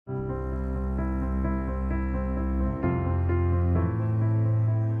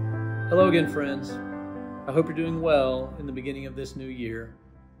Hello again, friends. I hope you're doing well in the beginning of this new year.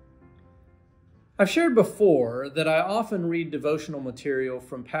 I've shared before that I often read devotional material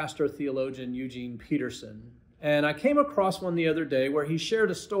from pastor theologian Eugene Peterson, and I came across one the other day where he shared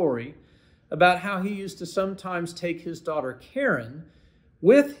a story about how he used to sometimes take his daughter Karen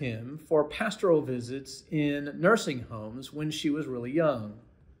with him for pastoral visits in nursing homes when she was really young.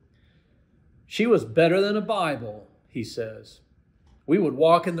 She was better than a Bible, he says. We would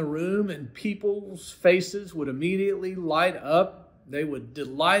walk in the room and people's faces would immediately light up. They would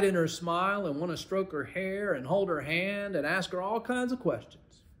delight in her smile and want to stroke her hair and hold her hand and ask her all kinds of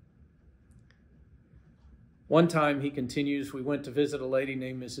questions. One time, he continues, we went to visit a lady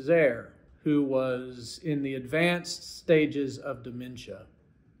named Mrs. Eyre, who was in the advanced stages of dementia.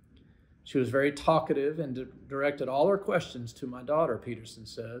 She was very talkative and directed all her questions to my daughter, Peterson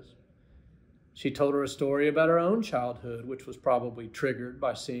says. She told her a story about her own childhood, which was probably triggered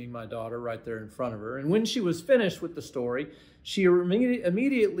by seeing my daughter right there in front of her. And when she was finished with the story, she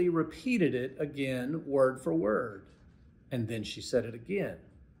immediately repeated it again, word for word. And then she said it again,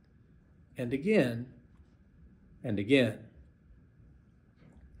 and again, and again.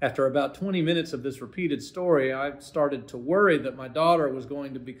 After about 20 minutes of this repeated story, I started to worry that my daughter was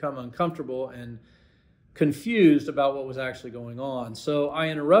going to become uncomfortable and confused about what was actually going on. So I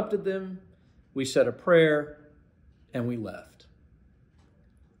interrupted them. We said a prayer, and we left.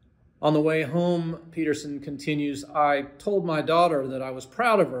 On the way home, Peterson continues, I told my daughter that I was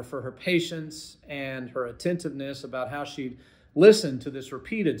proud of her for her patience and her attentiveness about how she'd listened to this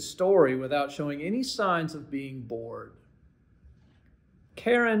repeated story without showing any signs of being bored.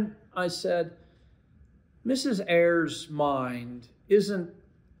 Karen, I said, Mrs. Eyre's mind isn't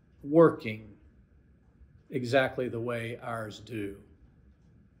working exactly the way ours do.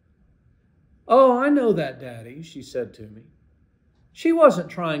 Oh, I know that, Daddy, she said to me. She wasn't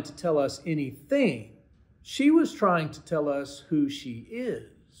trying to tell us anything. She was trying to tell us who she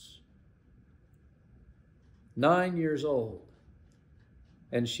is. 9 years old,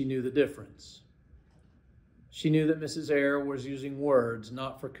 and she knew the difference. She knew that Mrs. Eyre was using words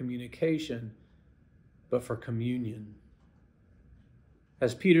not for communication, but for communion.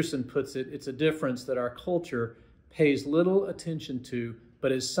 As Peterson puts it, it's a difference that our culture pays little attention to,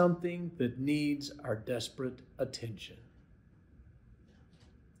 but is something that needs our desperate attention.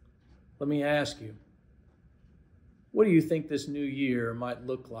 Let me ask you, what do you think this new year might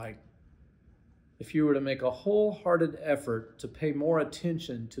look like if you were to make a wholehearted effort to pay more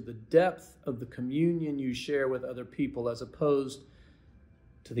attention to the depth of the communion you share with other people as opposed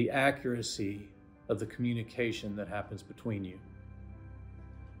to the accuracy of the communication that happens between you?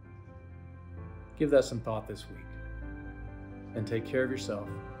 Give that some thought this week. And take care of yourself.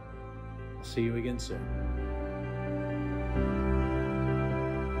 I'll see you again soon.